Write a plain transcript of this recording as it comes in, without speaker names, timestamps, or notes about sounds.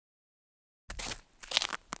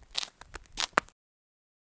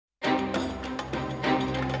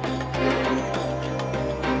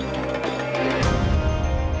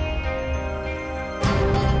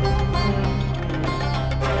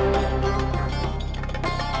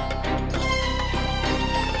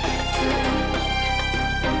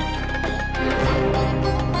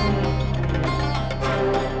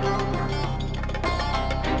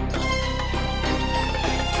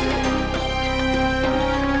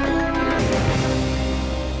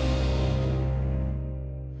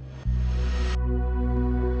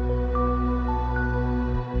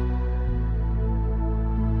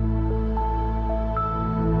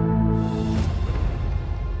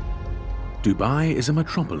Dubai is a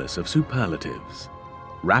metropolis of superlatives.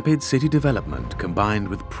 Rapid city development combined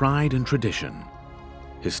with pride and tradition.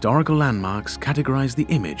 Historical landmarks categorize the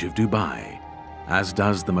image of Dubai, as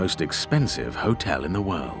does the most expensive hotel in the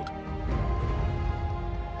world.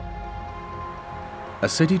 A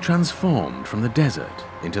city transformed from the desert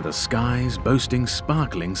into the skies, boasting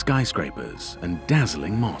sparkling skyscrapers and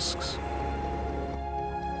dazzling mosques.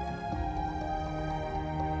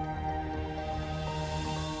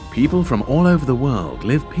 People from all over the world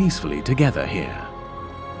live peacefully together here.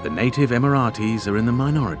 The native Emiratis are in the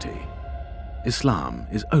minority. Islam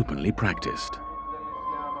is openly practiced.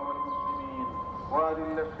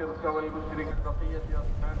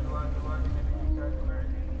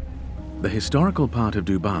 The historical part of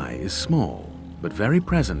Dubai is small, but very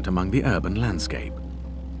present among the urban landscape.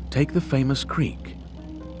 Take the famous creek.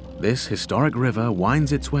 This historic river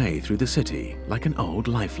winds its way through the city like an old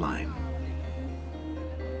lifeline.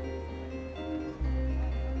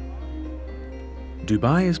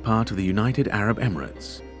 Dubai is part of the United Arab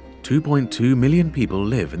Emirates. 2.2 million people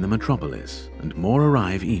live in the metropolis, and more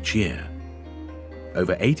arrive each year.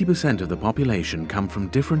 Over 80% of the population come from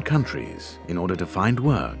different countries in order to find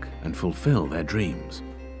work and fulfill their dreams.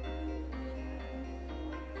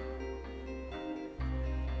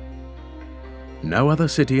 No other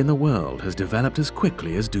city in the world has developed as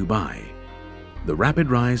quickly as Dubai. The rapid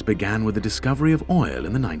rise began with the discovery of oil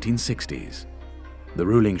in the 1960s. The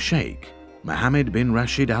ruling sheikh, Mohammed bin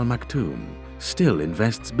Rashid Al Maktoum, still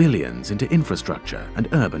invests billions into infrastructure and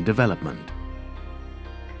urban development.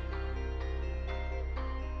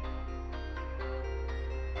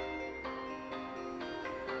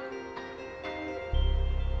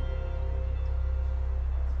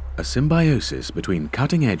 A symbiosis between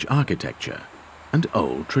cutting-edge architecture and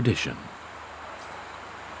old tradition.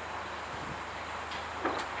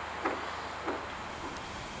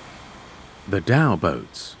 The dhow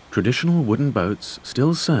boats, traditional wooden boats,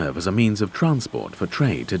 still serve as a means of transport for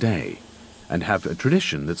trade today and have a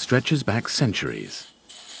tradition that stretches back centuries.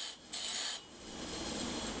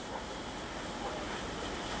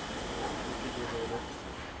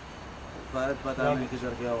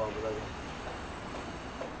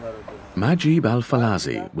 Majib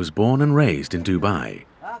Al-Falazi was born and raised in Dubai.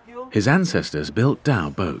 His ancestors built dhow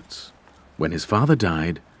boats. When his father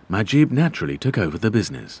died, Majib naturally took over the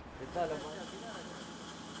business.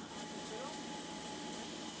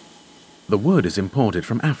 The wood is imported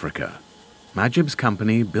from Africa. Majib's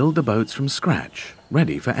company build the boats from scratch,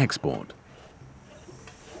 ready for export.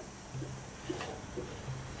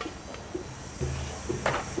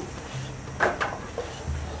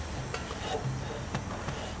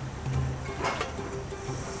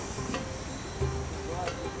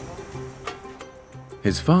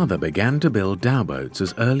 His father began to build dhow boats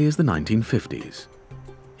as early as the 1950s.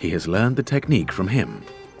 He has learned the technique from him.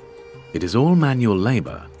 It is all manual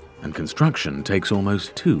labor, and construction takes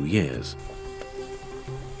almost 2 years.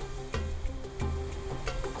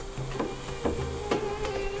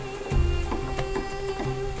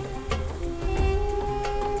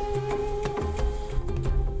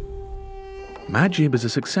 Majib is a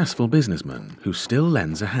successful businessman who still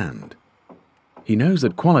lends a hand. He knows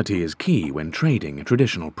that quality is key when trading a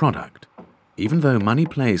traditional product. Even though money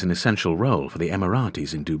plays an essential role for the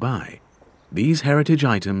Emiratis in Dubai, these heritage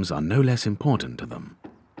items are no less important to them.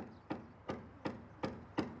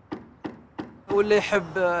 واللي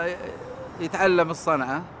يحب يتعلم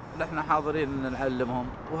الصنعة نحن حاضرين نعلمهم،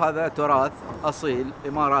 وهذا تراث أصيل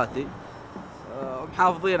إماراتي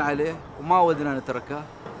محافظين عليه وما ودنا نتركه،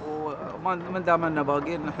 ومن دام أننا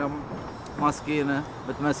باقين نحن ماسكينه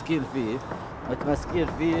متمسكين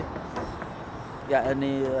فيه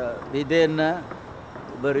يعني بيدينا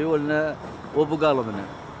وبريولنا وبقلبنا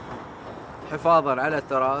حفاظا على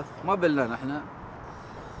التراث ما بلنا نحن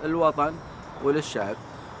الوطن وللشعب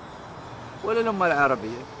وللأمة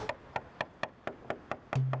العربية.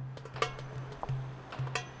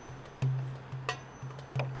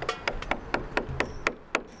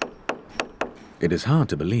 It is hard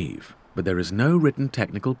to believe, but there is no written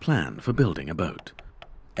technical plan for building a boat.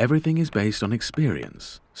 Everything is based on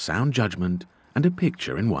experience, sound judgment, and a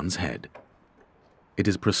picture in one's head. It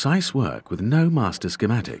is precise work with no master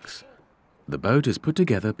schematics. The boat is put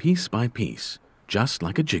together piece by piece, just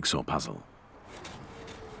like a jigsaw puzzle.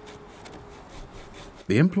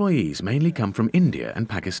 The employees mainly come from India and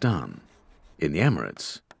Pakistan. In the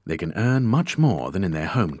Emirates, they can earn much more than in their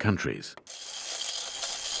home countries.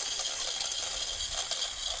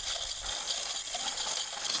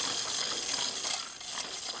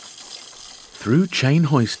 Through chain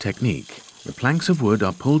hoist technique, the planks of wood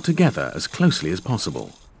are pulled together as closely as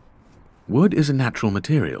possible. Wood is a natural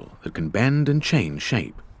material that can bend and change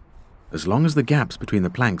shape. As long as the gaps between the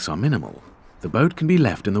planks are minimal, the boat can be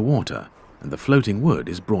left in the water and the floating wood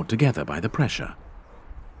is brought together by the pressure.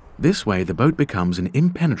 This way the boat becomes an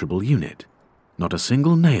impenetrable unit. Not a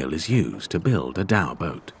single nail is used to build a dhow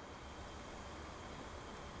boat.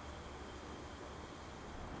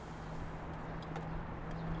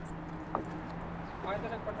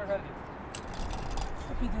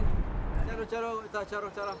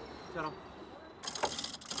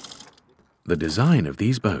 The design of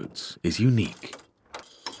these boats is unique.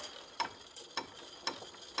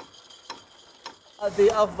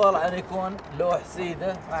 هذه أفضل أن يكون لوح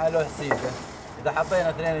سيدة مع لوح سيدة. إذا حطينا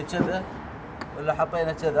اثنين كذا ولا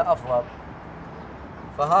حطينا كذا أفضل.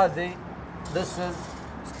 فهذه this is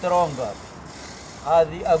stronger.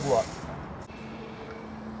 هذه أقوى.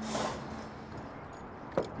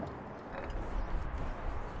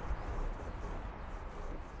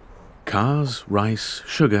 Cars, rice,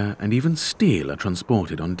 sugar, and even steel are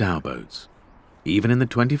transported on dhow boats. Even in the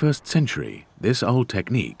 21st century, this old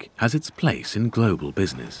technique has its place in global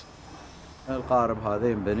business. القارب هذا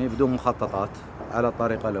ينبني بدون مخططات على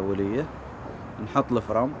الطريقة الأولية. نحط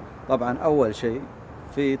الفرام. طبعا أول شيء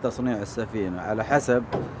في تصنيع السفينة على حسب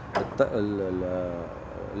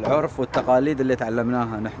العرف والتقاليد اللي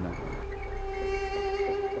تعلمناها نحن.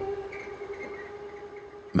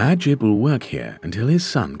 Majib will work here until his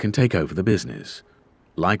son can take over the business.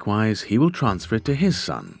 Likewise, he will transfer it to his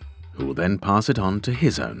son, who will then pass it on to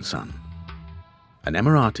his own son. An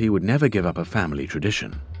Emirati would never give up a family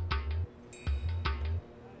tradition.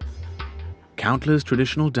 Countless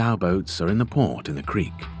traditional dhow boats are in the port in the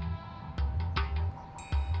creek.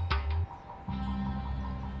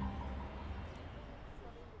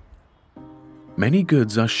 Many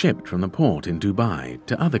goods are shipped from the port in Dubai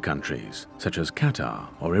to other countries, such as Qatar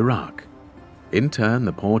or Iraq. In turn,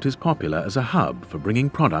 the port is popular as a hub for bringing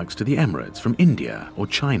products to the Emirates from India or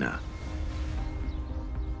China.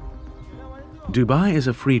 Dubai is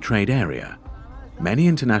a free trade area. Many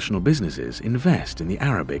international businesses invest in the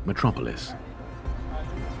Arabic metropolis.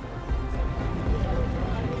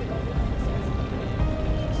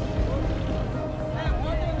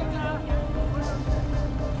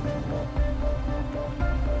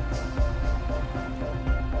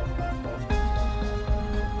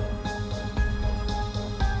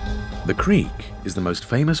 The creek is the most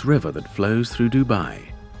famous river that flows through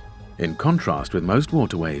Dubai. In contrast with most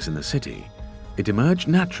waterways in the city, it emerged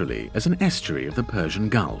naturally as an estuary of the Persian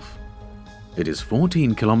Gulf. It is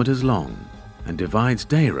 14 kilometers long and divides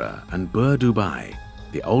Deira and Bur Dubai,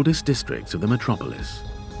 the oldest districts of the metropolis.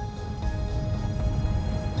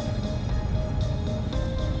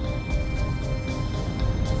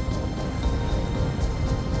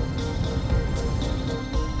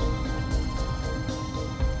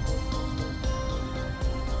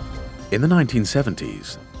 In the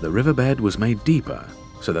 1970s, the riverbed was made deeper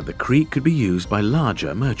so that the creek could be used by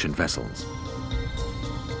larger merchant vessels.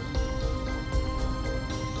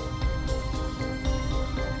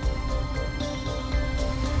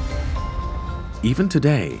 Even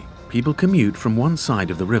today, people commute from one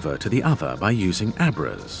side of the river to the other by using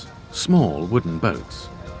abras, small wooden boats.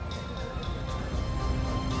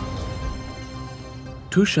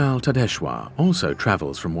 Tushal Tadeshwa also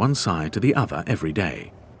travels from one side to the other every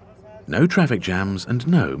day. No traffic jams and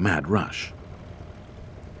no mad rush.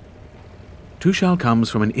 Tushal comes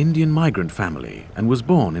from an Indian migrant family and was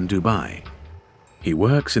born in Dubai. He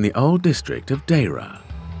works in the old district of Deira.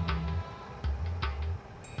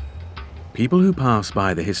 People who pass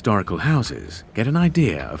by the historical houses get an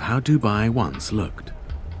idea of how Dubai once looked.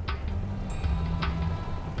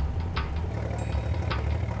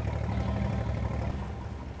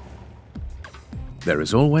 There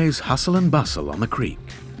is always hustle and bustle on the creek.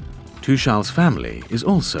 Tushal's family is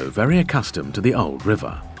also very accustomed to the old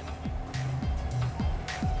river.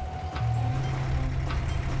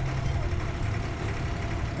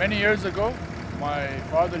 Many years ago, my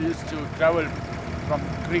father used to travel from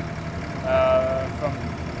creek, from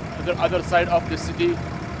the other side of the city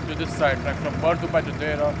to this side, like from Dubai to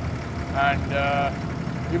Deira.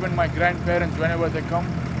 And even my grandparents, whenever they come,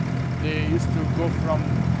 they used to go from,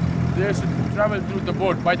 they used to travel through the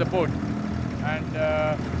boat, by the boat.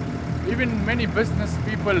 And even many business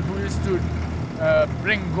people who used to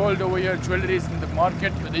bring gold over here, jewelries in the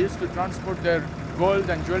market, they used to transport their gold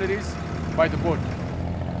and jewelries by the boat.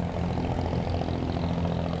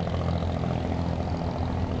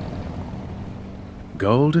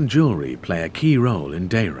 Gold and jewelry play a key role in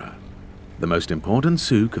Deira. The most important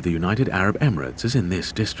souk of the United Arab Emirates is in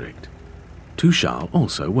this district. Tushal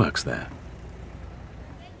also works there.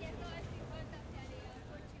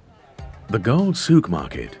 The gold souk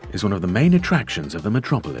market is one of the main attractions of the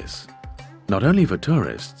metropolis, not only for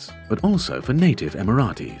tourists, but also for native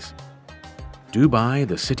Emiratis. Dubai,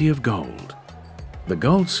 the city of gold. The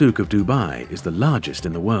gold souk of Dubai is the largest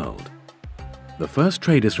in the world. The first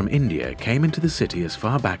traders from India came into the city as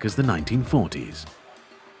far back as the 1940s.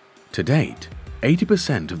 To date,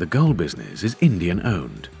 80% of the gold business is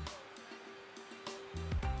Indian-owned.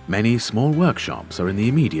 Many small workshops are in the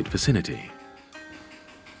immediate vicinity.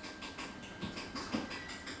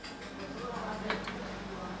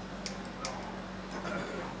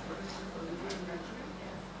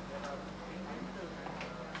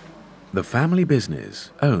 The family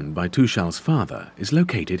business, owned by Tushal's father, is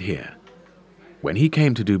located here. When he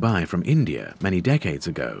came to Dubai from India many decades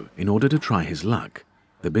ago in order to try his luck,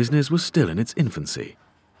 the business was still in its infancy.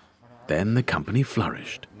 Then the company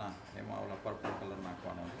flourished.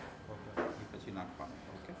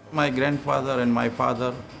 My grandfather and my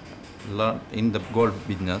father learned in the gold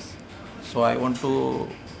business, so I want to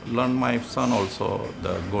learn my son also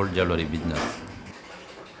the gold jewelry business.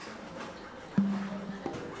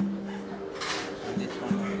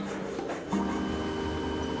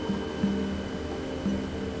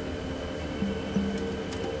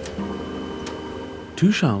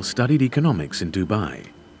 Tushal studied economics in Dubai.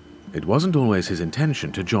 It wasn't always his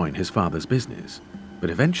intention to join his father's business, but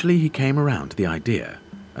eventually he came around to the idea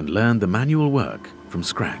and learned the manual work from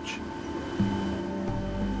scratch.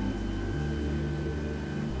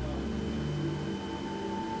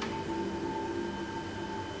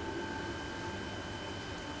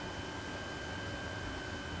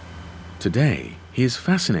 Today, he is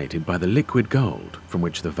fascinated by the liquid gold from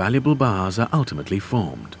which the valuable bars are ultimately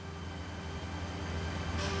formed.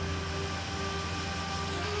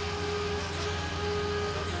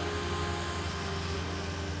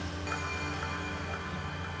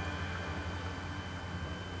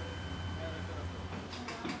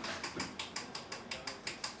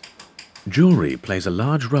 Jewelry plays a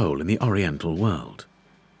large role in the Oriental world.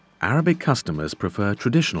 Arabic customers prefer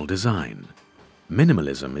traditional design.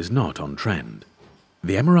 Minimalism is not on trend.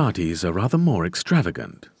 The Emiratis are rather more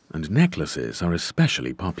extravagant, and necklaces are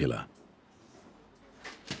especially popular.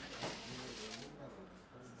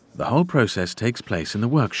 The whole process takes place in the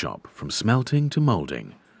workshop, from smelting to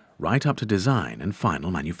molding, right up to design and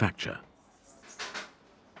final manufacture.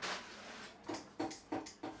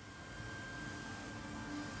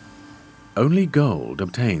 Only gold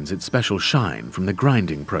obtains its special shine from the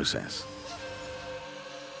grinding process.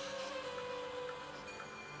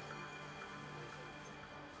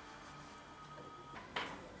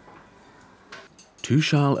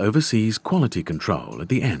 Tushal oversees quality control at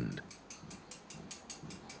the end.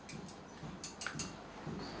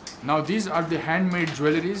 Now these are the handmade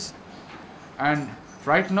jewelries, and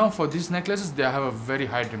right now for these necklaces they have a very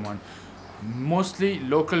high demand. Mostly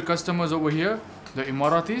local customers over here, the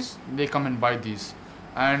Emiratis, they come and buy these,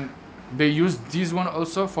 and they use these one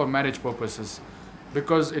also for marriage purposes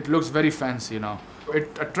because it looks very fancy now. It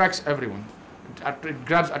attracts everyone. It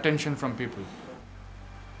grabs attention from people.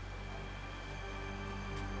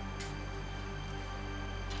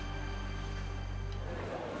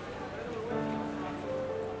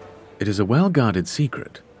 It is a well-guarded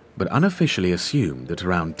secret, but unofficially assumed that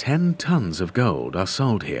around 10 tons of gold are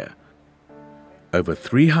sold here. Over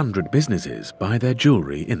 300 businesses buy their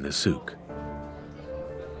jewelry in the souk.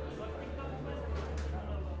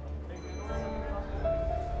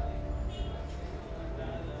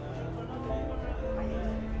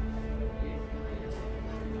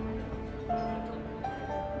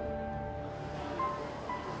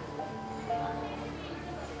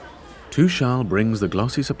 Tushal brings the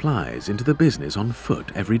glossy supplies into the business on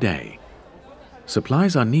foot every day.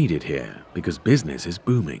 Supplies are needed here because business is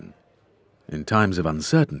booming. In times of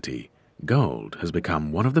uncertainty, gold has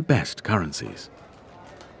become one of the best currencies.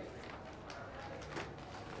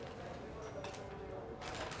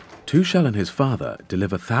 Tushal and his father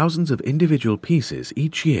deliver thousands of individual pieces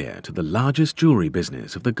each year to the largest jewelry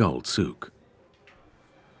business of the gold souk.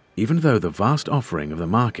 Even though the vast offering of the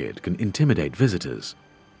market can intimidate visitors,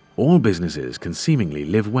 all businesses can seemingly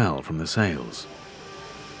live well from the sales.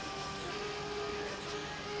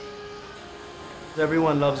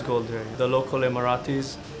 Everyone loves gold here. The local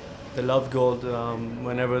Emiratis, they love gold.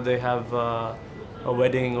 Whenever they have a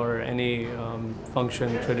wedding or any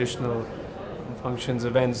function, traditional functions,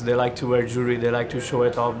 events, they like to wear jewelry, they like to show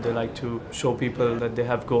it off, they like to show people that they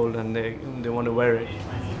have gold and they want to wear it.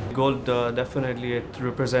 Gold, definitely it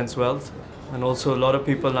represents wealth. And also a lot of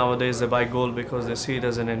people nowadays, they buy gold because they see it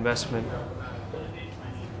as an investment.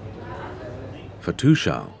 For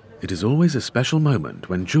Tushal, it is always a special moment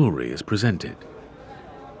when jewelry is presented.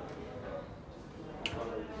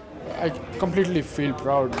 I completely feel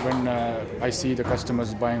proud when I see the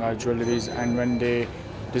customers buying our jewelries and when they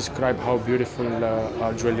describe how beautiful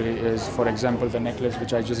our jewelry is. For example, the necklace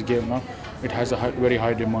which I just gave now, it has a very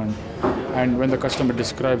high demand. And when the customer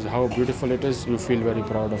describes how beautiful it is, you feel very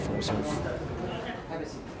proud of yourself.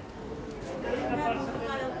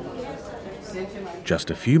 Just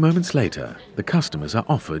a few moments later, the customers are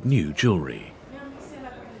offered new jewelry.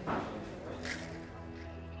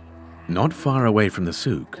 Not far away from the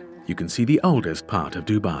souk, you can see the oldest part of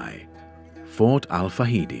Dubai, Fort Al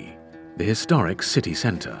Fahidi, the historic city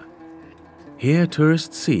centre. Here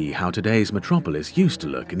tourists see how today's metropolis used to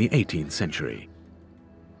look in the 18th century.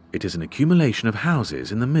 It is an accumulation of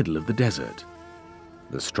houses in the middle of the desert.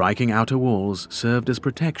 The striking outer walls served as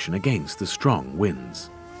protection against the strong winds.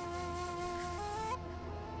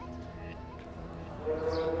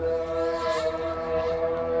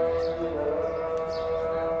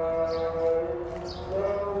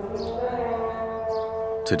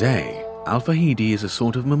 Today, Al Fahidi is a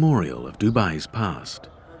sort of memorial of Dubai's past.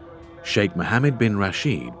 Sheikh Mohammed bin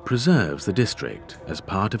Rashid preserves the district as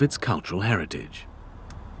part of its cultural heritage.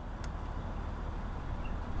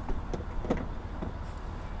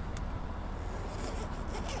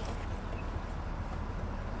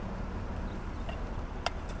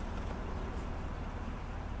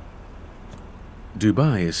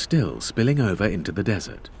 Dubai is still spilling over into the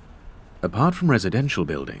desert. Apart from residential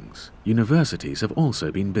buildings, universities have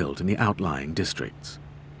also been built in the outlying districts.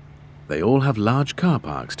 They all have large car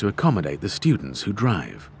parks to accommodate the students who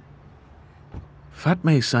drive.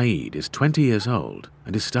 Fatmeh Saeed is 20 years old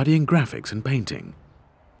and is studying graphics and painting.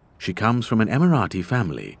 She comes from an Emirati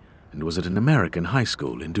family and was at an American high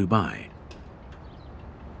school in Dubai.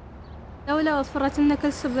 الدولة وفرت لنا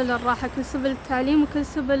كل سبل الراحة، كل سبل التعليم وكل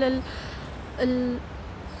سبل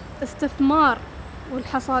الاستثمار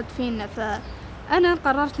والحصاد فينا. فأنا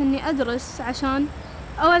قررت إني أدرس عشان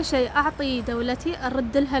أول شيء أعطي دولتي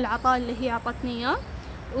أرد لها العطاء اللي هي عطتني إياه،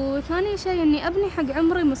 وثاني شيء إني أبني حق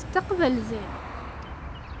عمري مستقبل زين.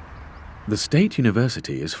 The state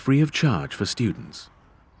university is free of charge for students.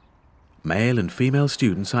 Male and female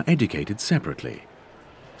students are educated separately.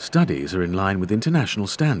 Studies are in line with international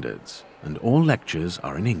standards, and all lectures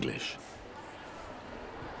are in English.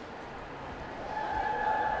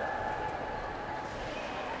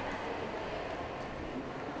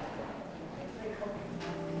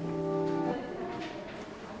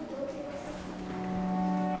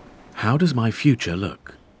 How does my future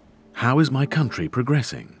look? How is my country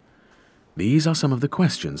progressing? These are some of the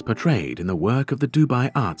questions portrayed in the work of the Dubai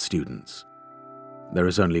art students. There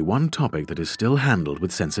is only one topic that is still handled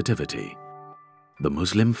with sensitivity: the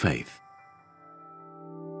Muslim faith.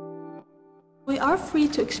 We are free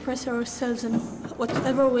to express ourselves in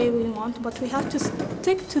whatever way we want, but we have to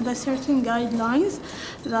stick to the certain guidelines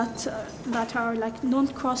that are like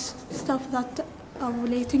don't cross stuff that are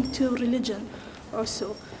relating to religion or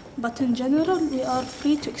so. But in general, we are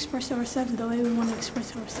free to express ourselves the way we want to express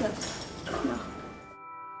ourselves. Yeah.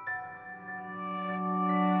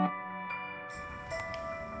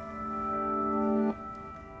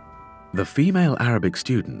 The female Arabic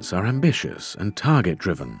students are ambitious and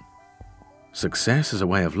target-driven. Success as a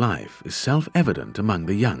way of life is self-evident among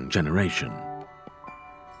the young generation.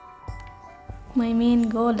 My main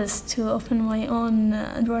goal is to open my own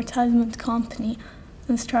advertisement company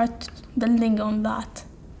and start building on that.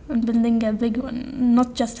 And building a big one,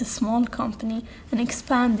 not just a small company, and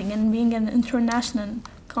expanding and being an international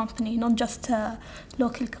company, not just a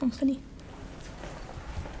local company.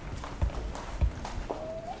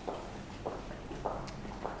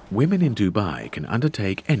 Women in Dubai can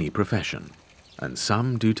undertake any profession, and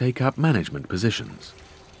some do take up management positions.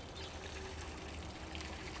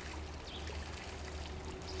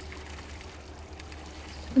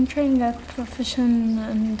 Entering a profession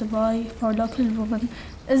in Dubai for local women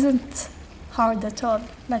isn't hard at all.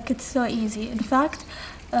 Like, it's so easy. In fact,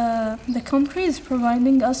 the country is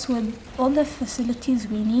providing us with all the facilities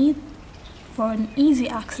we need for an easy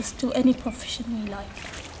access to any profession we like.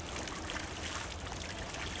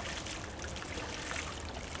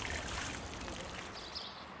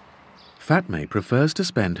 Fatmeh prefers to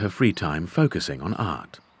spend her free time focusing on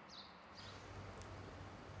art.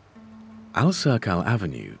 Al Serkal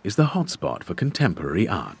Avenue is the hotspot for contemporary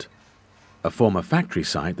art, a former factory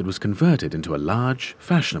site that was converted into a large,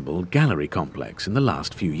 fashionable gallery complex in the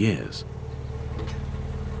last few years.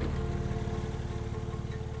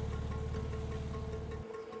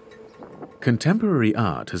 Contemporary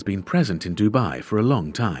art has been present in Dubai for a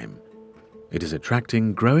long time. It is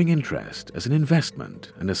attracting growing interest as an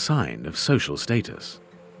investment and a sign of social status.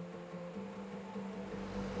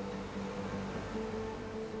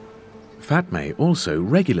 Fatme also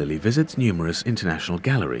regularly visits numerous international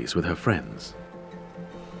galleries with her friends.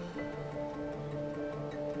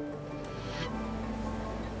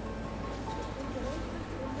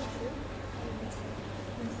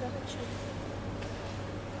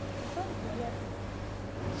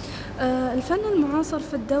 الفن المعاصر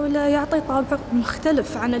في الدولة يعطي طابع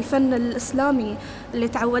مختلف عن الفن الإسلامي اللي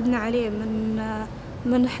تعودنا عليه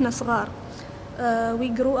من إحنا صغار. We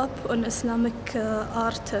grew up on Islamic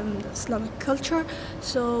art and Islamic culture,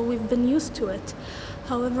 so we've been used to it.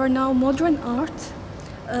 However, now modern art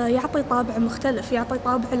يعطي طابع مختلف، يعطي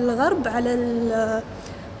طابع الغرب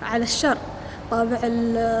على الشرق، طابع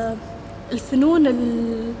الفنون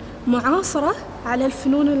المعاصرة على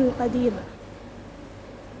الفنون القديمة.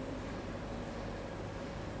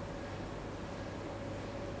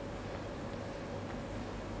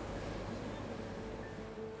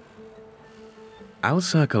 Al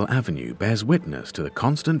Circle Avenue bears witness to the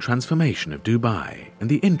constant transformation of Dubai and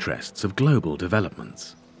the interests of global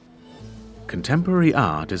developments. Contemporary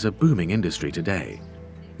art is a booming industry today.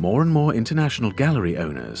 More and more international gallery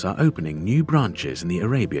owners are opening new branches in the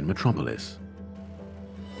Arabian metropolis.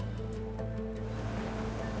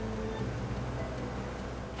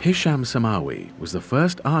 Hisham Samawi was the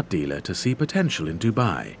first art dealer to see potential in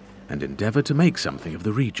Dubai and endeavor to make something of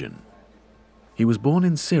the region. He was born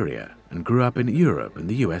in Syria and grew up in Europe and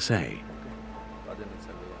the USA.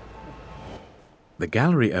 The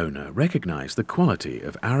gallery owner recognized the quality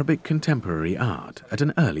of Arabic contemporary art at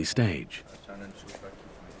an early stage.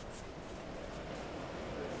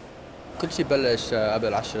 كل شيء بلش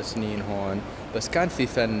قبل 10 سنين هون، بس كان في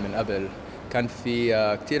فن من قبل، كان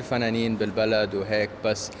في كتير فنانين بالبلد وهيك،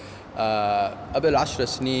 بس قبل 10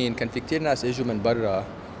 سنين كان في كتير ناس اجوا من برا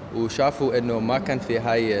وشافوا انه ما كان في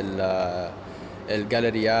هاي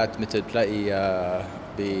الجاليريات مثل تلاقي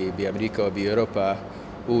بامريكا وباوروبا،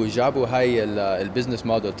 وجابوا هاي البزنس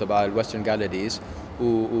موديل تبع الويسترن جاليريز،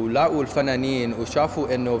 ولاقوا الفنانين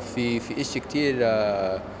وشافوا انه في اشي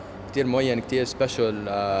كتير معين كتير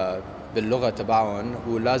سبيشال باللغة تبعهم،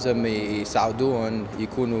 ولازم يساعدوهم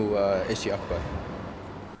يكونوا اشي اكبر.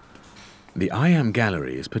 The IAM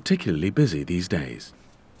Gallery is particularly busy these days.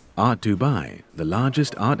 Art Dubai, the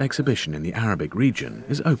largest art exhibition in the Arabic region,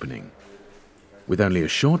 is opening. With only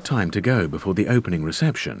a short time to go before the opening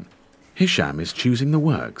reception, Hisham is choosing the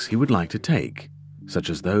works he would like to take, such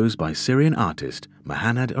as those by Syrian artist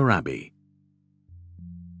Mahanad Arabi.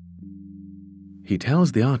 He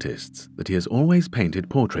tells the artists that he has always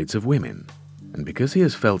painted portraits of women, and because he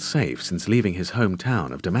has felt safe since leaving his hometown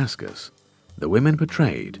of Damascus, the women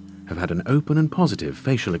portrayed have had an open and positive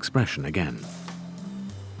facial expression again.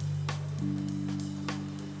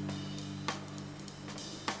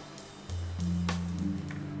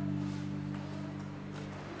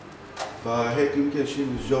 فهيك يمكن شيء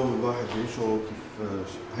من الجو الواحد يعيشه،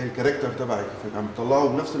 كيف هي الكاركتر تبعي كيف عم تطلعه،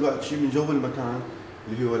 وبنفس الوقت شيء من جو المكان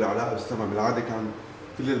اللي هو العلاقه بالسماء. بالعاده كان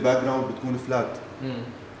كل الباك جراوند بتكون فلات،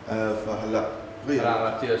 فهلا غير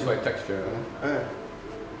عملتيها شوي تكستشر.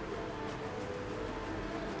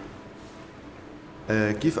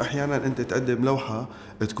 كيف احيانا انت تقدم لوحه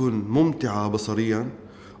تكون ممتعه بصريا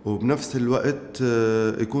وبنفس الوقت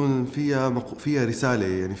يكون فيها رساله،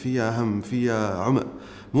 يعني فيها هم، فيها عمق،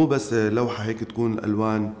 مو بس لوحه هيك تكون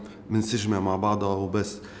الالوان منسجمه مع بعضها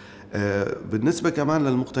وبس. بالنسبه كمان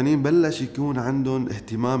للمقتنين بلش يكون عندهم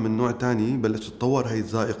اهتمام من نوع تاني، بلش تتطور هي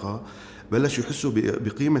الذائقه، بلش يحسوا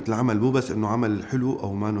بقيمه العمل، مو بس انه عمل حلو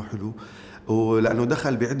او ما انه حلو، ولانه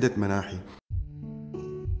دخل بعده مناحي.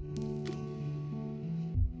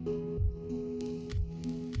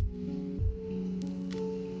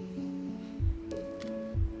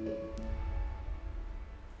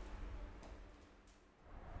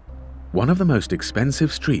 One of the most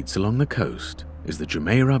expensive streets along the coast is the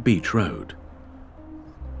Jumeirah Beach Road.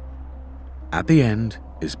 At the end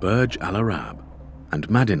is Burj Al Arab and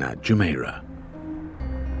Madinat Jumeirah.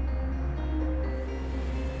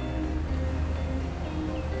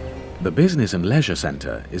 The business and leisure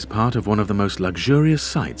center is part of one of the most luxurious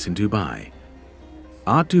sites in Dubai.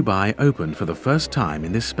 Art Dubai opened for the first time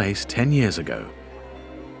in this space 10 years ago.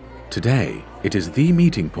 Today, it is the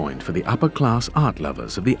meeting point for the upper-class art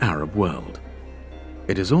lovers of the Arab world.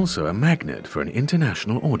 It is also a magnet for an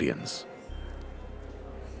international audience.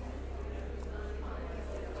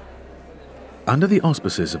 Under the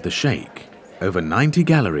auspices of the Sheikh, over 90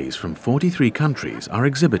 galleries from 43 countries are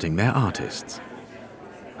exhibiting their artists.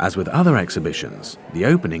 As with other exhibitions, the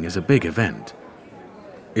opening is a big event.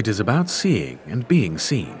 It is about seeing and being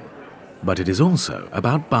seen, but it is also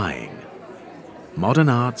about buying. Modern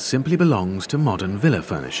art simply belongs to modern villa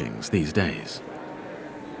furnishings these days.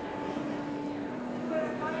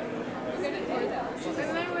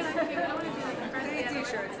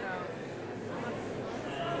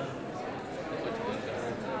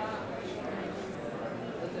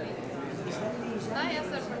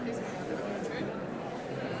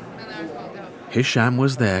 Hisham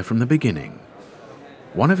was there from the beginning.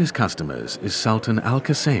 One of his customers is Sultan Al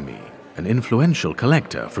Qasemi, an influential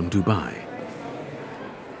collector from Dubai.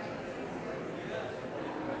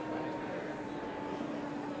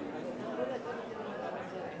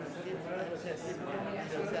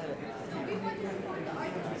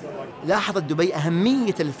 لاحظت دبي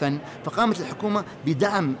أهمية الفن، فقامت الحكومة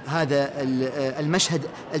بدعم هذا المشهد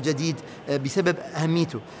الجديد بسبب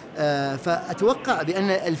أهميته. فأتوقع بأن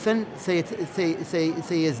الفن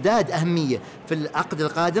سيزداد أهمية في العقد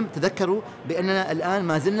القادم. تذكروا بأننا الآن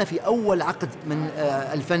ما زلنا في أول عقد من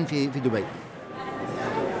الفن في دبي.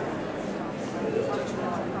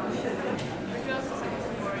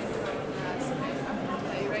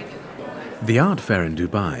 The art fair in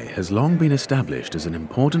Dubai has long been established as an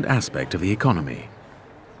important aspect of the economy.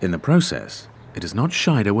 In the process, it has not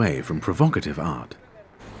shied away from provocative art.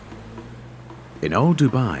 In old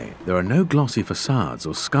Dubai, there are no glossy facades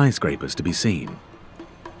or skyscrapers to be seen.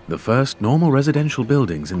 The first normal residential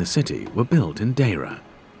buildings in the city were built in Deira.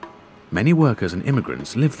 Many workers and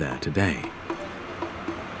immigrants live there today.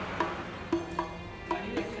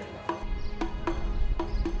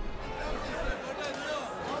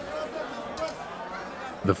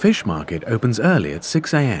 The fish market opens early at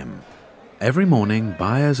 6 a.m. Every morning,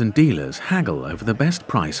 buyers and dealers haggle over the best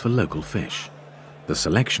price for local fish. The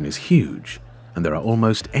selection is huge, and there are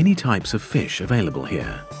almost any types of fish available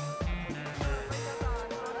here.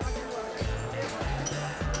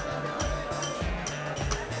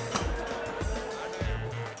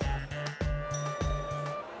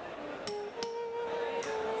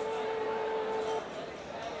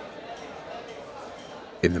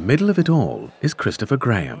 In the middle of it all is Christopher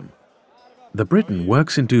Graham. The Briton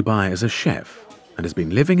works in Dubai as a chef and has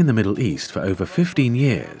been living in the Middle East for over 15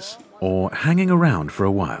 years, or hanging around for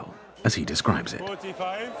a while, as he describes it.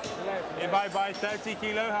 45. If I buy 30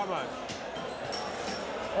 kilo, how much?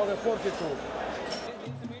 Okay, 42.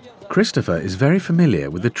 Christopher is very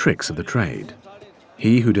familiar with the tricks of the trade.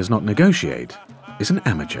 He who does not negotiate is an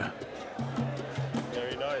amateur.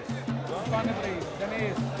 Very nice.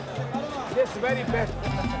 This very best.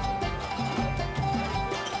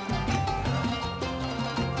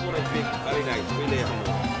 Very nice, really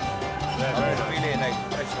humble. Yeah, very nice. Really nice,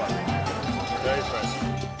 fresh one. Very fresh.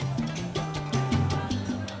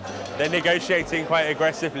 They're negotiating quite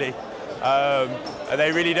aggressively, and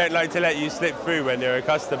they really don't like to let you slip through when you're a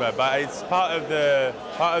customer. But it's part of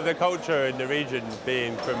the culture in the region,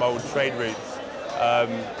 being from old trade routes.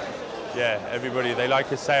 Yeah, everybody, they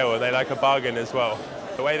like a sale and they like a bargain as well.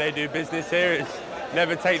 The way they do business here is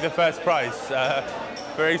never take the first price.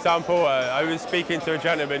 For example, I was speaking to a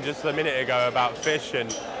gentleman just a minute ago about fish,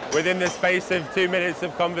 and within the space of 2 minutes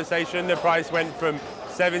of conversation, the price went from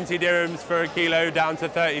 70 dirhams for a kilo down to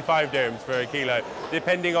 35 dirhams for a kilo,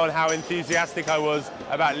 depending on how enthusiastic I was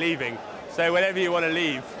about leaving. So whenever you want to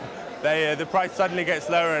leave, the price suddenly gets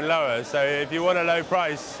lower and lower. So if you want a low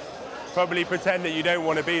price, probably pretend that you don't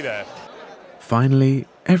want to be there. Finally,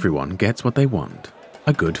 everyone gets what they want: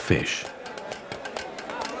 a good fish.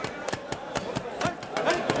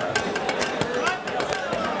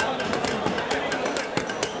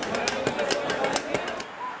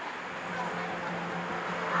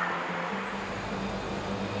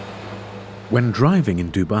 When driving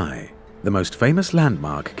in Dubai, the most famous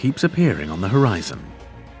landmark keeps appearing on the horizon: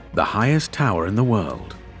 the highest tower in the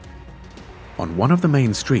world. On one of the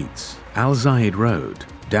main streets, Al Zayed Road,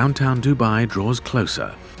 downtown Dubai draws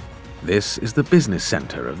closer. This is the business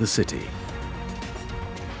center of the city.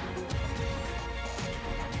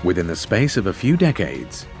 Within the space of a few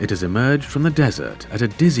decades, it has emerged from the desert at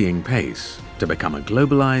a dizzying pace to become a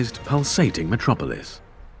globalized, pulsating metropolis.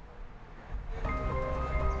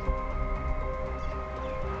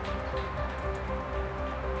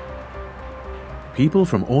 People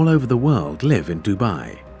from all over the world live in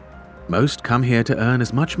Dubai. Most come here to earn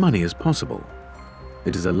as much money as possible.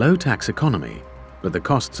 It is a low-tax economy, but the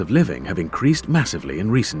costs of living have increased massively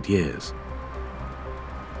in recent years.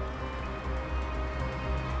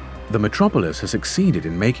 The metropolis has succeeded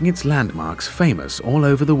in making its landmarks famous all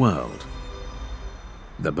over the world.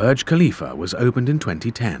 The Burj Khalifa was opened in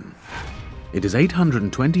 2010. It is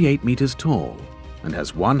 828 meters tall and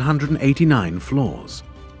has 189 floors.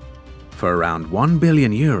 For around €1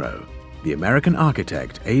 billion, the American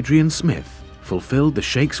architect Adrian Smith fulfilled the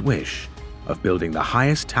Sheikh's wish of building the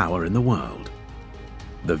highest tower in the world.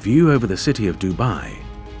 The view over the city of Dubai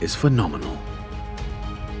is phenomenal.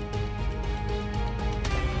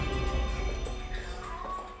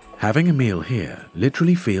 Having a meal here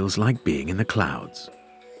literally feels like being in the clouds.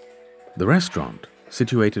 The restaurant,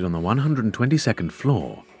 situated on the 122nd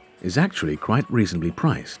floor, is actually quite reasonably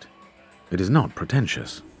priced. It is not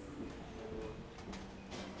pretentious.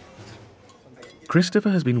 Christopher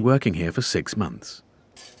has been working here for 6 months.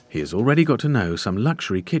 He has already got to know some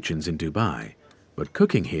luxury kitchens in Dubai, but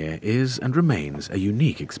cooking here is and remains a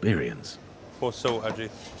unique experience. Pour salt,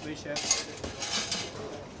 Ajit.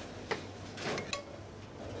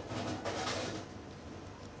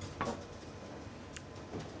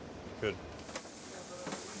 Good.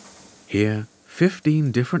 Here,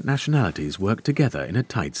 15 different nationalities work together in a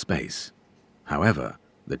tight space. However,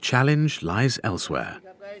 the challenge lies elsewhere.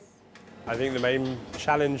 I think the main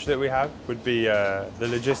challenge that we have would be the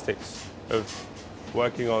logistics of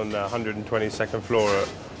working on a 122nd floor at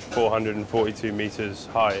 442 meters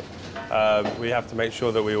high. We have to make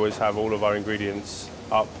sure that we always have all of our ingredients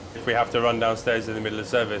up. If we have to run downstairs in the middle of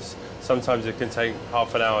service, sometimes it can take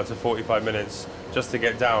half an hour to 45 minutes just to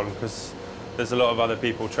get down, because there's a lot of other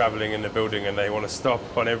people traveling in the building and they want to stop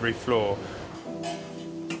on every floor.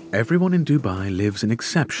 Everyone in Dubai lives in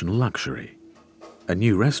exceptional luxury. A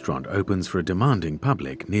new restaurant opens for a demanding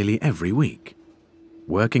public nearly every week.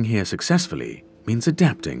 Working here successfully means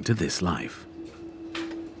adapting to this life.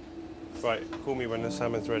 Right, call me when the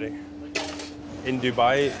salmon's ready. In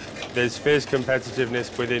Dubai, there's fierce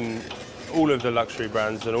competitiveness within all of the luxury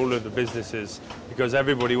brands and all of the businesses, because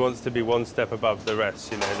everybody wants to be one step above the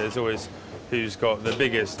rest. You know, there's always who's got the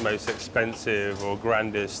biggest, most expensive or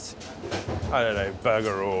grandest, I don't know,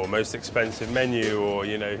 burger or most expensive menu, or,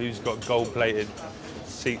 you know, who's got gold-plated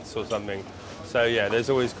seats or something. So yeah, there's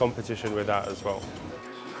always competition with that as well.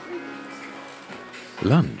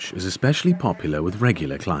 Lunch is especially popular with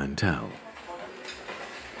regular clientele.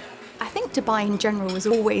 I think Dubai in general is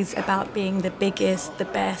always about being the biggest, the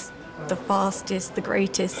best, the fastest, the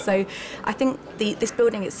greatest. So I think this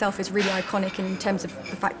building itself is really iconic in terms of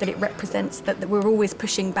the fact that it represents that we're always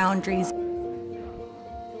pushing boundaries.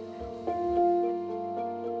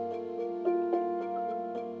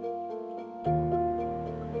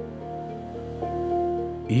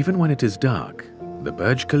 Even when it is dark, the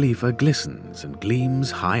Burj Khalifa glistens and gleams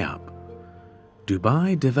high up.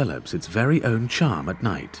 Dubai develops its very own charm at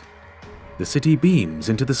night. The city beams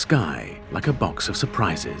into the sky like a box of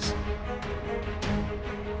surprises.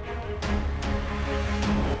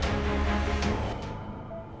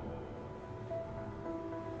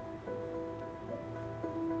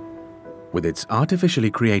 With its artificially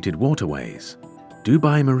created waterways,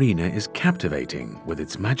 Dubai Marina is captivating with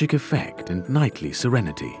its magic effect and nightly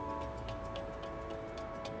serenity.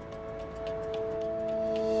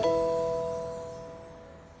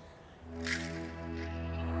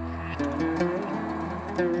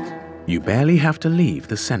 You barely have to leave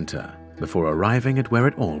the center before arriving at where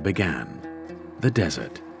it all began, the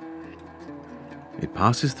desert. It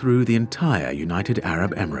passes through the entire United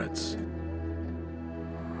Arab Emirates.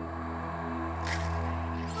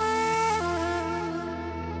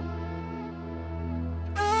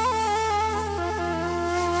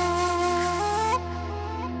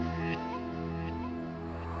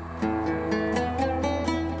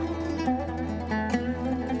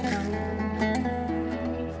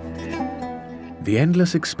 The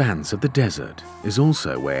endless expanse of the desert is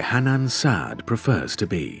also where Hanan Saad prefers to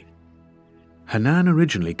be. Hanan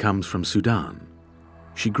originally comes from Sudan.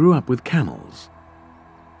 She grew up with camels.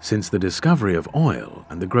 Since the discovery of oil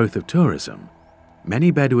and the growth of tourism,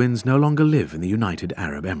 many Bedouins no longer live in the United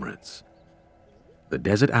Arab Emirates. The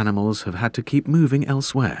desert animals have had to keep moving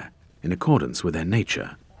elsewhere in accordance with their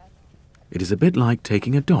nature. It is a bit like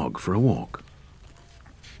taking a dog for a walk.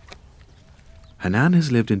 Hanan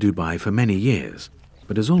has lived in Dubai for many years,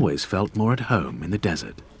 but has always felt more at home in the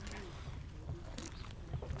desert.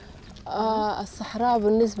 الصحراء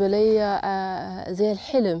بالنسبة لي زي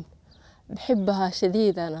الحلم بحبها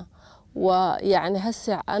شديد أنا ويعني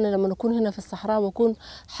هسه أنا لما أكون هنا في الصحراء بكون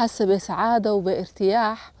حاسة بسعادة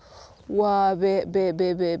وبارتياح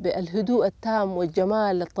وبالهدوء التام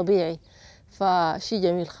والجمال الطبيعي فشي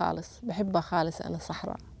جميل خالص بحبها خالص أنا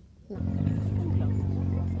الصحراء.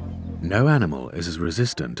 No animal is as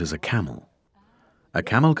resistant as a camel. A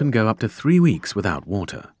camel can go up to 3 weeks without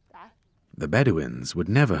water. The Bedouins would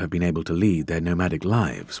never have been able to lead their nomadic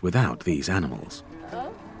lives without these animals.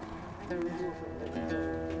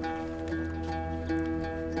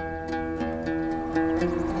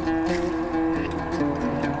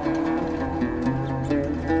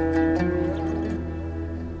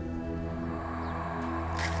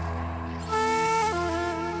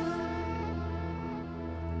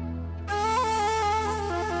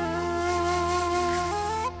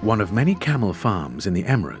 One of many camel farms in the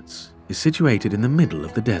Emirates is situated in the middle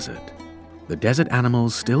of the desert. The desert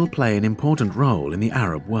animals still play an important role in the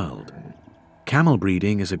Arab world. Camel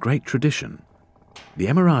breeding is a great tradition, The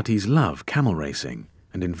Emiratis love camel racing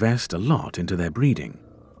and invest a lot into their breeding.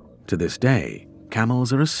 To this day,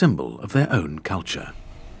 camels are a symbol of their own culture.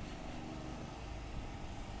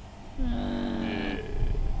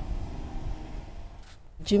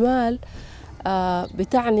 جمال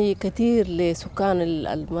بتعني كثير لسكان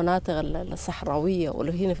المناطق الصحراوية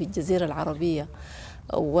واللي هنا في الجزيرة العربية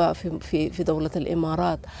وفي دولة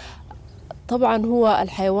الإمارات. طبعا هو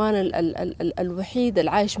الحيوان الوحيد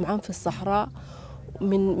العايش معهم في الصحراء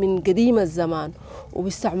من قديم الزمان،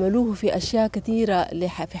 وبيستعملوه في أشياء كثيرة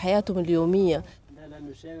في حياتهم اليومية. لا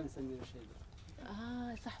لأنه شيء نسميه شيء.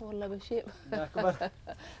 صح والله بشيء. أكبر.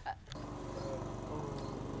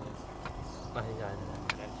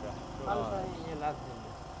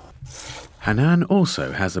 Hanan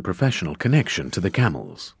also has a professional connection to the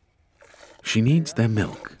camels. She needs their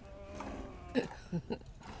milk.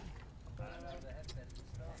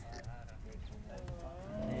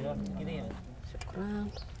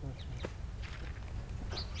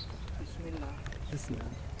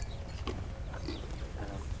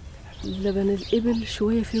 لبن الإبل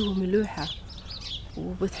شوية فيه ملوحة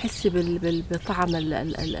وبتحسي بطعم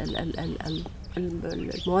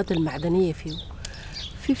المواد المعدنية فيه.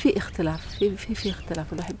 في اختلاف في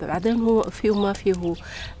اختلاف الواحد. بعدين هو فيه ما فيه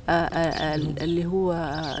اللي هو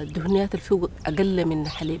الدهنيات اللي فيه أقل من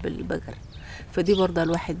حليب البقر، فدي برضه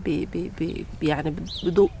الواحد يعني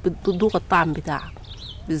بتذوق الطعم بتاعه،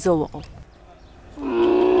 بتذوقه.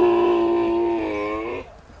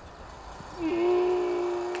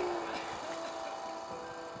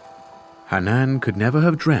 Hanan could never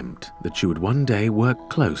have dreamt that she would one day work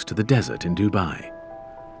close to the desert in Dubai.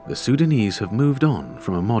 The Sudanese have moved on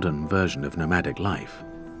from a modern version of nomadic life.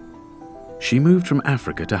 She moved from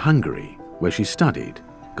Africa to Hungary, where she studied,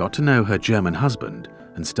 got to know her German husband,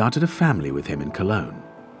 and started a family with him in Cologne.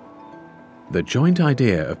 The joint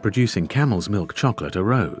idea of producing camel's milk chocolate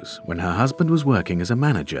arose when her husband was working as a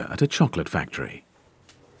manager at a chocolate factory.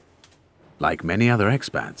 Like many other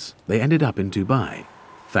expats, they ended up in Dubai,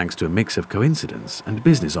 thanks to a mix of coincidence and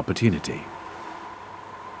business opportunity.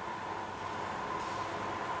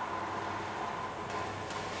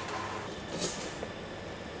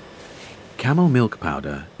 Camel milk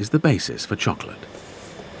powder is the basis for chocolate.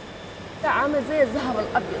 عامل زي الذهب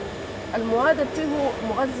الأبيض، المواد فيه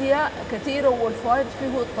مغذية كثيرة والفوائد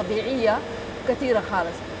فيه طبيعية كثيرة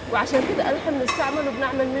خالص، وعشان كده نحن بنستعمله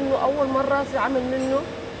وبنعمل منه أول مرة نعمل منه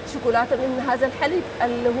شوكولاتة من هذا الحليب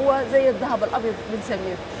اللي هو زي الذهب الأبيض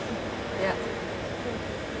بنسميه.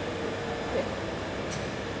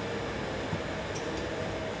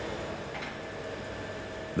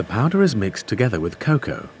 The powder is mixed together with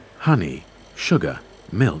cocoa, honey, sugar,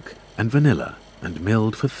 milk, and vanilla and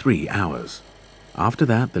milled for 3 hours. After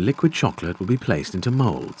that, the liquid chocolate will be placed into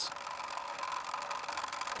molds.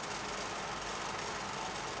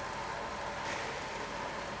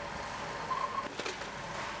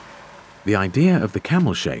 The idea of the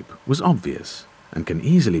camel shape was obvious and can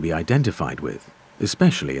easily be identified with,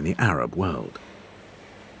 especially in the Arab world.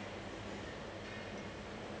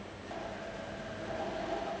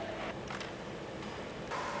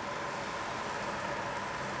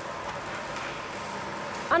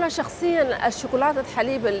 أنا شخصياً الشوكولاتة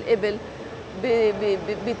حليب الإبل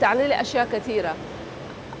بتعني لي أشياء كثيرة.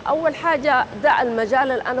 أول حاجة ده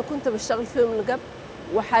المجال اللي أنا كنت بشتغل فيه من قبل،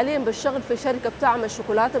 وحالياً بشتغل في شركة بتعمل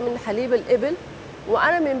شوكولاتة من حليب الإبل،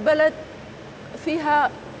 وأنا من بلد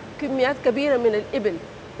فيها كميات كبيرة من الإبل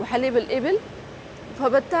وحليب الإبل،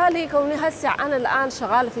 فبالتالي كوني هسه أنا الآن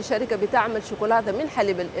شغالة في شركة بتعمل شوكولاتة من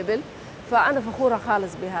حليب الإبل، فأنا فخورة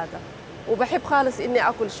خالص بهذا، وبحب خالص إني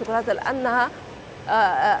أكل الشوكولاتة لأنها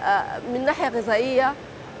من ناحية غذائية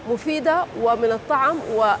مفيدة ومن الطعم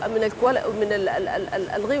ومن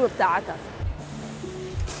القيمة بتاعتها.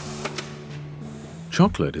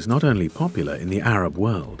 Chocolate is not only popular in the Arab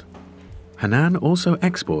world. Hanan also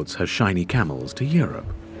exports her shiny camels to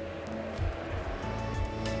Europe.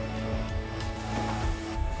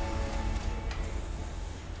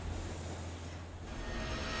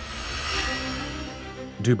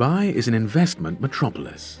 Dubai is an investment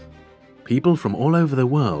metropolis. People from all over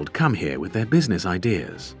the world come here with their business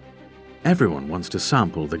ideas. Everyone wants to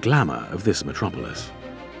sample the glamour of this metropolis.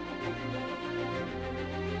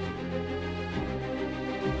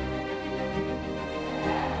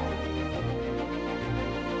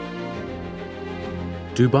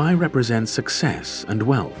 Dubai represents success and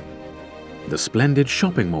wealth. The splendid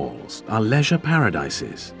shopping malls are leisure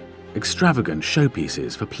paradises, extravagant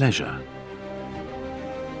showpieces for pleasure.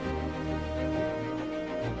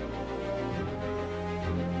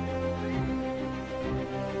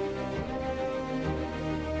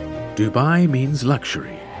 Dubai means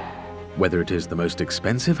luxury. whether it is the most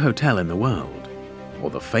expensive hotel in the world or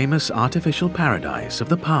the famous artificial paradise of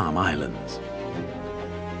the Palm Islands.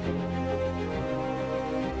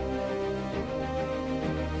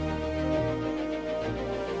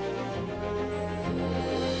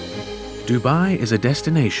 Dubai is a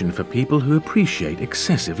destination for people who appreciate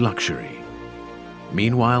excessive luxury.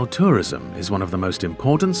 Meanwhile, tourism is one of the most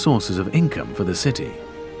important sources of income for the city.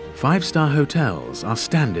 Five-star hotels are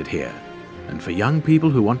standard here, and for young people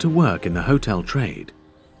who want to work in the hotel trade,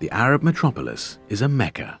 the Arab metropolis is a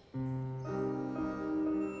mecca.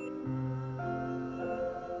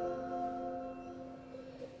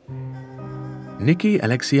 Niki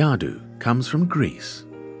Alexiadou comes from Greece.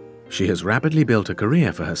 She has rapidly built a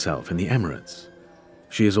career for herself in the Emirates.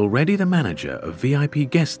 She is already the manager of VIP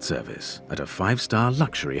guest service at a five-star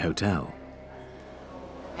luxury hotel.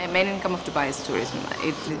 The main income of Dubai is tourism.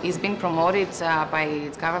 It is being promoted by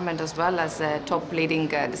its government as well as a top leading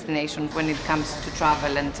destination when it comes to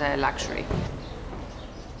travel and luxury.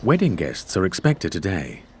 Wedding guests are expected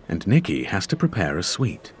today, and Niki has to prepare a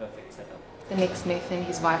suite. Nick Smith and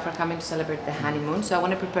his wife are coming to celebrate the honeymoon, so I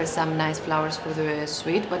want to prepare some nice flowers for the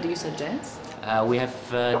suite. What do you suggest? We have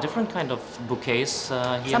different kind of bouquets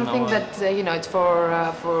here. Something that you know, it's for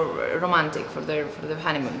romantic, for the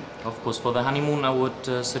honeymoon. Of course, for the honeymoon, I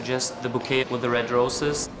would suggest the bouquet with the red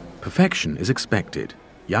roses. Perfection is expected.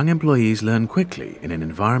 Young employees learn quickly in an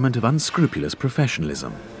environment of unscrupulous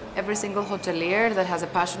professionalism. Every single hotelier that has a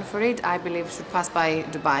passion for it, I believe, should pass by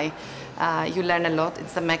Dubai. You learn a lot.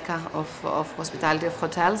 It's the mecca of hospitality, of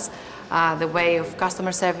hotels. The way of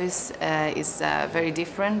customer service is very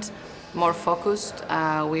different, more focused.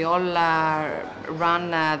 We all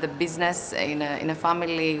run the business in a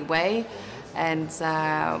family way, and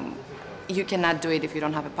you cannot do it if you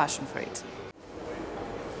don't have a passion for it.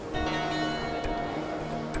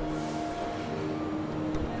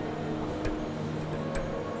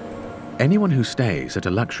 Anyone who stays at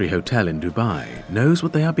a luxury hotel in Dubai knows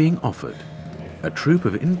what they are being offered. A troupe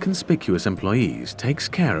of inconspicuous employees takes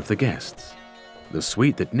care of the guests. The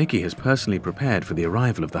suite that Niki has personally prepared for the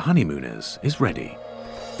arrival of the honeymooners is ready.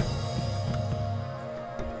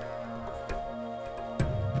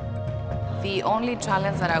 The only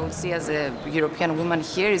challenge that I would see as a European woman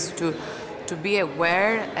here is to be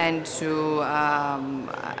aware and to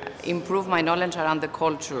improve my knowledge around the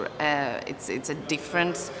culture. It's a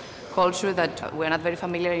different culture that we're not very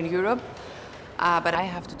familiar in Europe, but I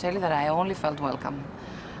have to tell you that I only felt welcome,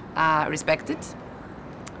 respected.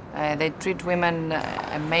 They treat women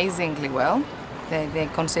amazingly well. They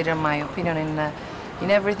consider my opinion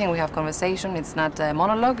in everything. We have conversation. It's not a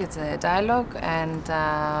monologue, it's a dialogue, and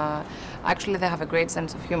actually they have a great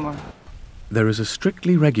sense of humor. There is a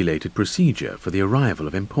strictly regulated procedure for the arrival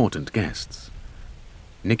of important guests.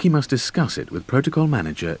 Niki must discuss it with protocol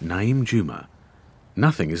manager Naeem Juma.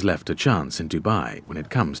 Nothing is left to chance in Dubai when it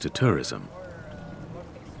comes to tourism.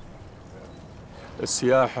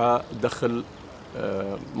 السياحة دخل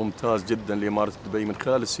ممتاز جدا لإمارة دبي. من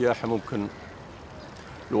خلال السياحة ممكن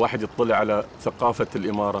الواحد يطلع على ثقافة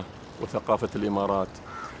الإمارة وثقافة الإمارات،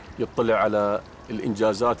 يطلع على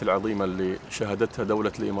الإنجازات العظيمة اللي شهدتها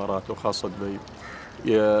دولة الإمارات وخاصة دبي،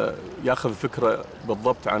 ياخذ فكرة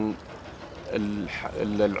بالضبط عن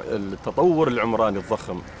التطور العمراني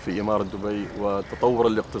الضخم في إمارة دبي والتطور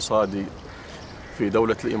الاقتصادي في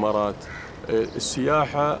دولة الإمارات.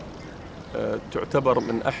 السياحة تعتبر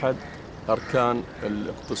من أحد أركان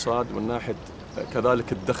الاقتصاد من ناحية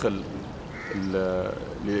كذلك الدخل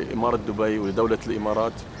لإمارة دبي ولدولة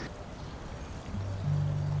الإمارات.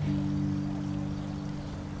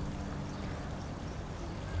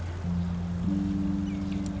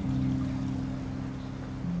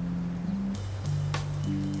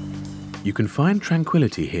 You can find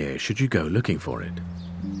tranquility here should you go looking for it.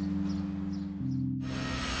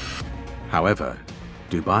 However,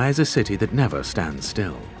 Dubai is a city that never stands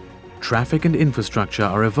still. Traffic and infrastructure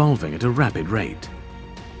are evolving at a rapid rate.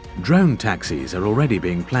 Drone taxis are already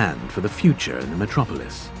being planned for the future in the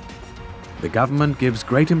metropolis. The government gives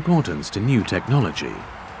great importance to new technology.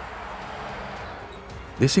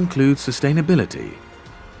 This includes sustainability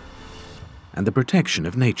and the protection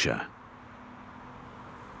of nature.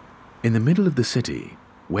 In the middle of the city,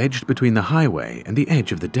 wedged between the highway and the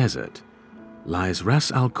edge of the desert, lies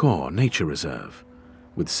Ras Al Khor Nature Reserve.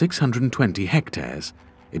 With 620 hectares,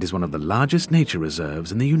 it is one of the largest nature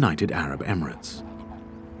reserves in the United Arab Emirates.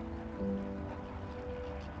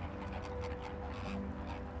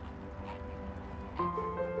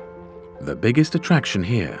 The biggest attraction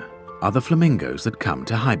here are the flamingos that come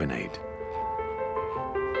to hibernate.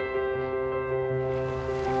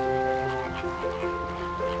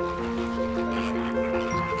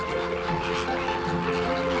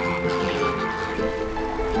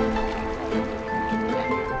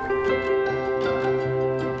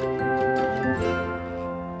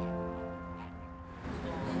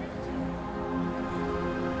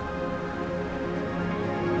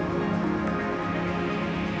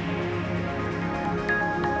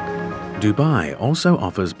 Dubai also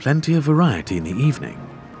offers plenty of variety in the evening.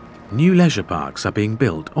 New leisure parks are being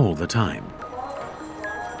built all the time.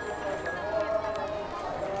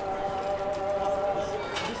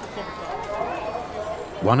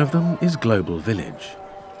 One of them is Global Village.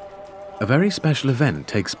 A very special event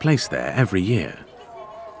takes place there every year.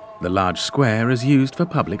 The large square is used for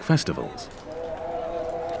public festivals.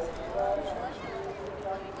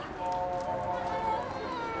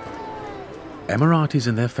 Emiratis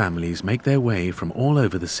and their families make their way from all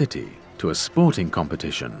over the city to a sporting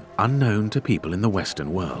competition unknown to people in the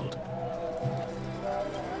Western world.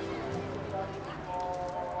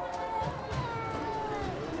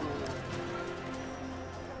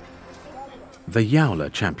 The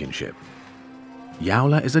Yawla Championship.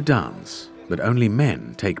 Yawla is a dance, but only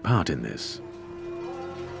men take part in this.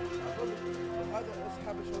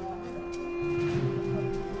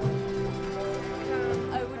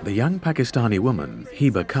 The young Pakistani woman,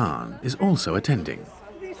 Hiba Khan, is also attending.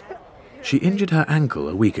 She injured her ankle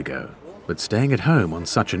a week ago, but staying at home on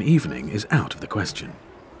such an evening is out of the question.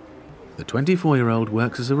 The 24-year-old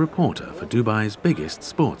works as a reporter for Dubai's biggest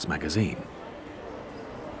sports magazine.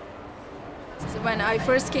 When I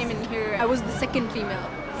first came in here, I was the second female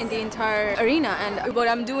in the entire arena, and what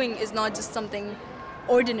I'm doing is not just something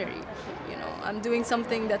ordinary. You know, I'm doing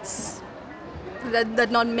something that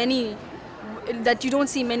you don't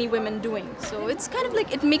see many women doing. So it's kind of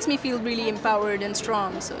like, it makes me feel really empowered and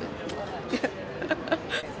strong. So.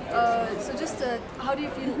 How do you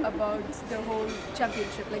feel about the whole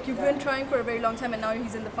championship? Like, you've been trying for a very long time and now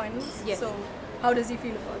he's in the finals. Yes. So how does he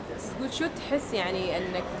feel about this? قلت شو تحس يعني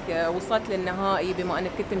انك وصلت للنهائي بما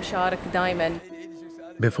انك كنت مشارك دائما.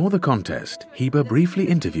 Before the contest, Hiba briefly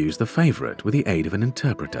interviews the favorite with the aid of an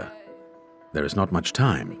interpreter. There is not much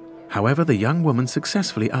time. However, the young woman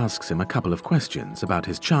successfully asks him a couple of questions about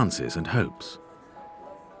his chances and hopes.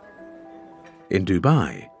 In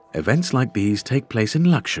Dubai, events like these take place in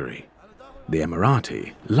luxury. The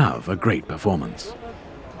Emirati love a great performance.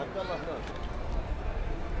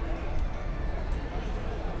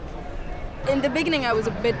 In the beginning, I was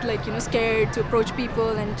a bit scared to approach people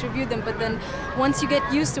and interview them, but then once you get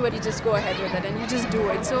used to it, you just go ahead with it and you just do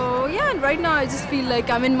it. So yeah, and right now I just feel like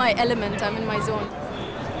I'm in my element, I'm in my zone.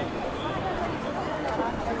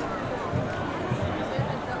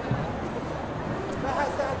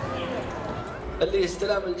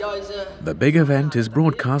 The big event is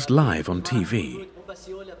broadcast live on TV.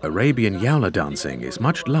 Arabian Yawla dancing is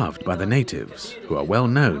much loved by the natives, who are well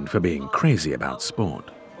known for being crazy about sport.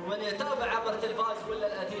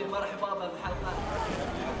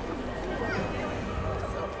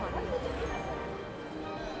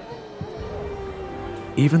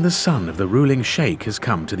 Even the son of the ruling sheikh has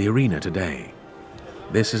come to the arena today.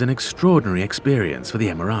 This is an extraordinary experience for the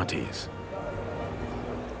Emiratis.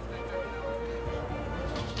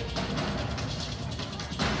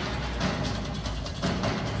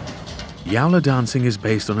 Yawla dancing is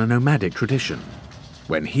based on a nomadic tradition.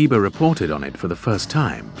 When Hiba reported on it for the first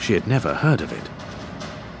time, she had never heard of it.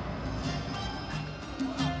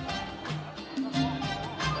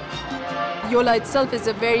 Yawla itself is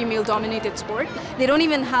a very male-dominated sport. They don't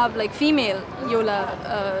even have female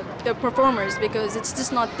Yawla performers because it's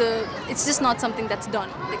just not something that's done.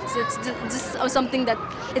 It's just something that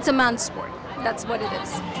it's a man's sport. That's what it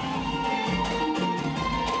is.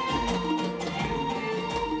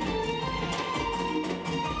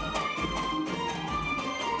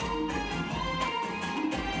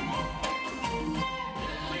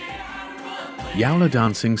 Yawla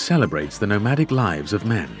dancing celebrates the nomadic lives of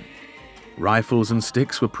men. Rifles and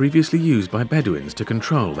sticks were previously used by Bedouins to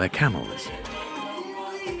control their camels.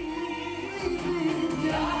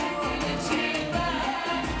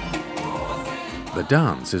 The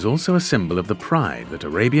dance is also a symbol of the pride that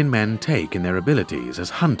Arabian men take in their abilities as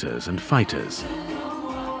hunters and fighters.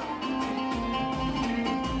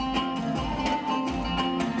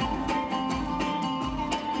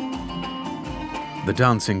 The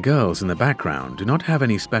dancing girls in the background do not have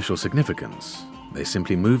any special significance. They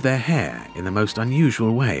simply move their hair in the most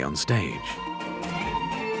unusual way on stage.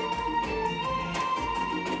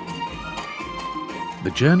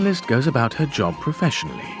 The journalist goes about her job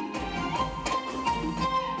professionally.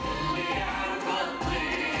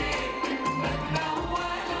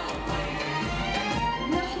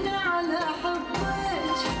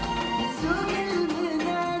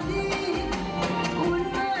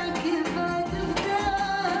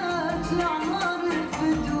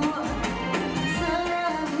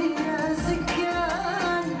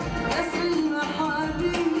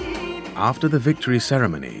 After the victory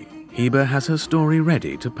ceremony, Hiba has her story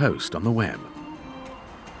ready to post on the web.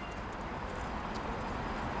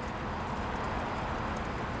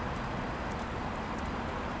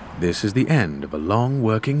 This is the end of a long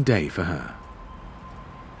working day for her.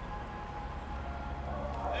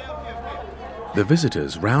 The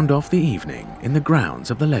visitors round off the evening in the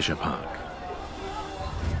grounds of the leisure park.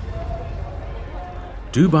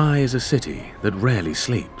 Dubai is a city that rarely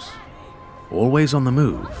sleeps, always on the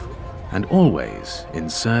move and always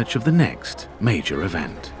in search of the next major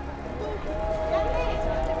event.